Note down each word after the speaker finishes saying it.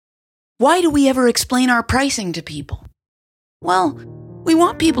Why do we ever explain our pricing to people? Well, we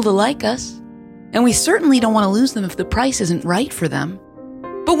want people to like us, and we certainly don't want to lose them if the price isn't right for them.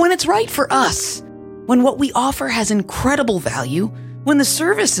 But when it's right for us, when what we offer has incredible value, when the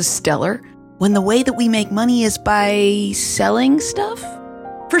service is stellar, when the way that we make money is by selling stuff,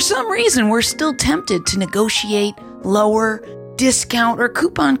 for some reason we're still tempted to negotiate, lower, discount, or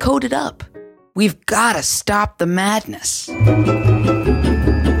coupon code it up. We've got to stop the madness.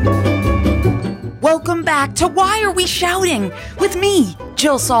 Welcome back to Why Are We Shouting? With me,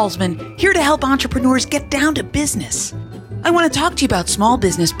 Jill Salzman, here to help entrepreneurs get down to business. I want to talk to you about small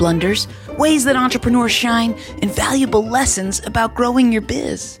business blunders, ways that entrepreneurs shine, and valuable lessons about growing your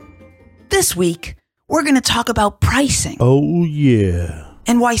biz. This week, we're going to talk about pricing. Oh, yeah.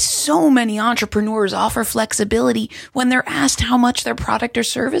 And why so many entrepreneurs offer flexibility when they're asked how much their product or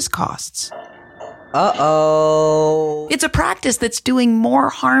service costs. Uh-oh. It's a practice that's doing more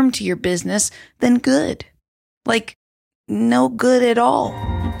harm to your business than good. Like, no good at all.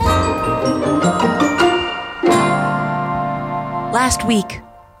 Last week,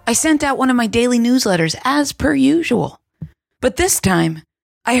 I sent out one of my daily newsletters as per usual. But this time,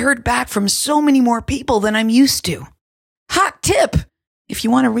 I heard back from so many more people than I'm used to. Hot tip! If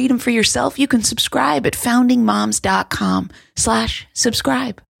you want to read them for yourself, you can subscribe at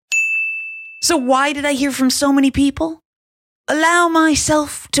foundingmoms.com/subscribe. So why did I hear from so many people? Allow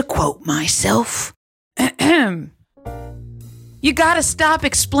myself to quote myself. You gotta stop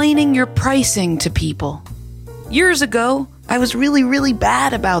explaining your pricing to people. Years ago, I was really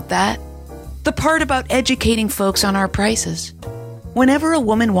bad about that. The part about educating folks on our prices. Whenever a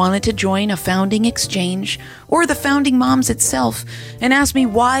woman wanted to join a founding exchange or the Founding Moms itself and asked me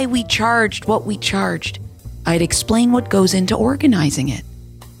why we charged what we charged, I'd explain what goes into organizing it.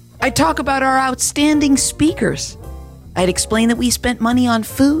 I'd talk about our outstanding speakers. I'd explain that we spent money on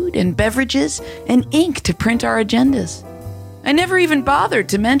food and beverages and ink to print our agendas. I never even bothered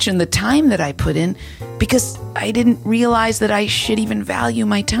to mention the time that I put in because I didn't realize that I should even value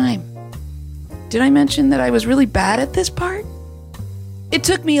my time. Did I mention that I was really bad at this part? It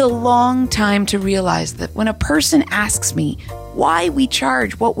took me a long time to realize that when a person asks me why we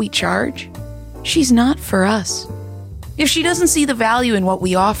charge what we charge, she's not for us. If she doesn't see the value in what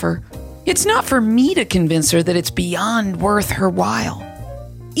we offer, it's not for me to convince her that it's beyond worth her while.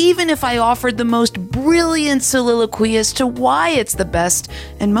 Even if I offered the most brilliant soliloquy as to why it's the best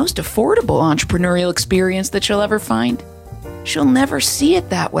and most affordable entrepreneurial experience that she'll ever find, she'll never see it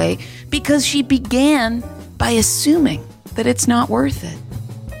that way because she began by assuming that it's not worth it.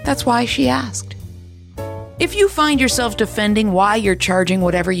 That's why she asked. If you find yourself defending why you're charging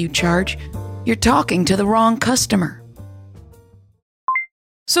whatever you charge, you're talking to the wrong customer.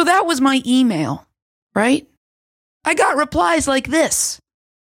 So that was my email, right? I got replies like this.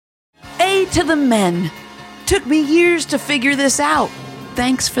 A to the men. Took me years to figure this out.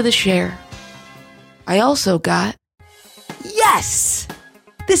 Thanks for the share. I also got, yes!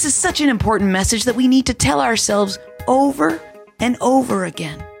 This is such an important message that we need to tell ourselves over and over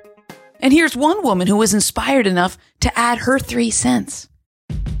again. And here's one woman who was inspired enough to add her 3 cents.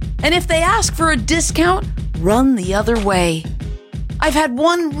 And if they ask for a discount, run the other way. I've had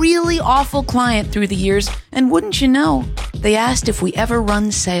one really awful client through the years, and wouldn't you know, they asked if we ever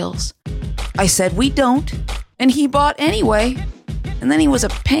run sales. I said we don't, and he bought anyway, and then he was a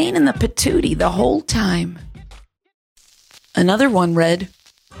pain in the patootie the whole time. Another one read,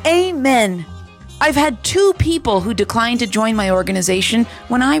 Amen. I've had 2 people who declined to join my organization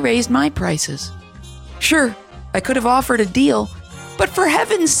when I raised my prices. Sure, I could have offered a deal, but for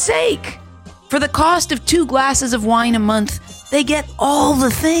heaven's sake, for the cost of 2 glasses of wine a month, they get all the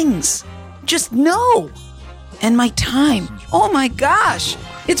things. Just no. And my time. Oh my gosh,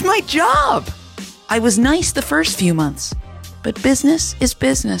 it's my job. I was nice the first few months, but business is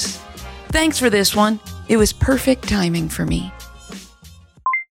business. Thanks for this one. It was perfect timing for me.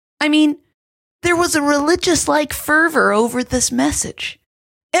 I mean, there was a religious-like fervor over this message.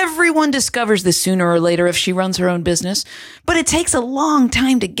 Everyone discovers this sooner or later if she runs her own business, but it takes a long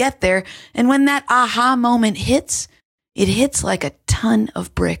time to get there, and when that aha moment hits, it hits like a ton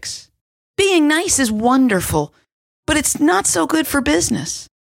of bricks. Being nice is wonderful, but it's not so good for business.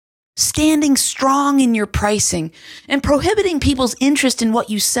 Standing strong in your pricing and prohibiting people's interest in what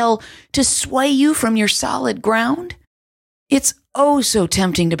you sell to sway you from your solid ground? It's oh so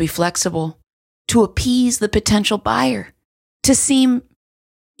tempting to be flexible, to appease the potential buyer, to seem,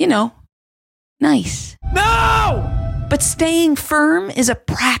 nice. No! But staying firm is a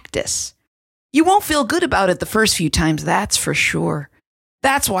practice. You won't feel good about it the first few times, that's for sure.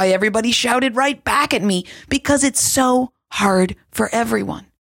 That's why everybody shouted right back at me, because it's so hard for everyone.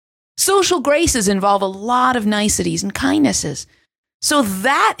 Social graces involve a lot of niceties and kindnesses. So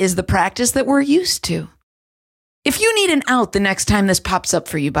that is the practice that we're used to. If you need an out the next time this pops up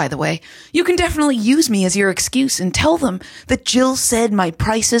for you, by the way, you can definitely use me as your excuse and tell them that Jill said my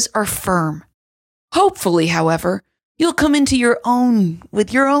prices are firm. Hopefully, however, you'll come into your own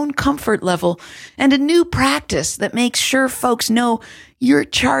with your own comfort level and a new practice that makes sure folks know you're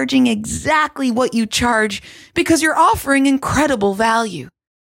charging exactly what you charge because you're offering incredible value.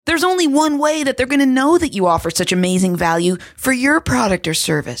 There's only one way that they're going to know that you offer such amazing value for your product or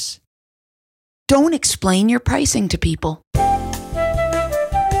service. Don't explain your pricing to people.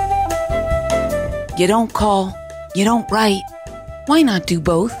 You don't call, you don't write. Why not do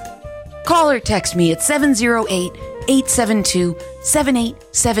both? Call or text me at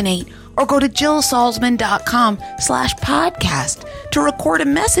 708-872-7878 or go to jillsalzman.com/podcast to record a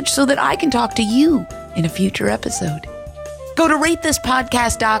message so that I can talk to you in a future episode. Go to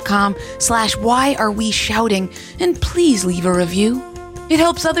ratethispodcast.com/whyareweshouting and please leave a review. It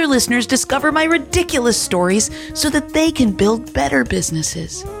helps other listeners discover my ridiculous stories so that they can build better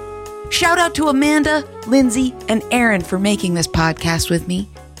businesses. Shout out to Amanda, Lindsay, and Aaron for making this podcast with me.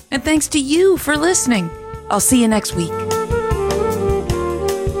 And thanks to you for listening. I'll see you next week.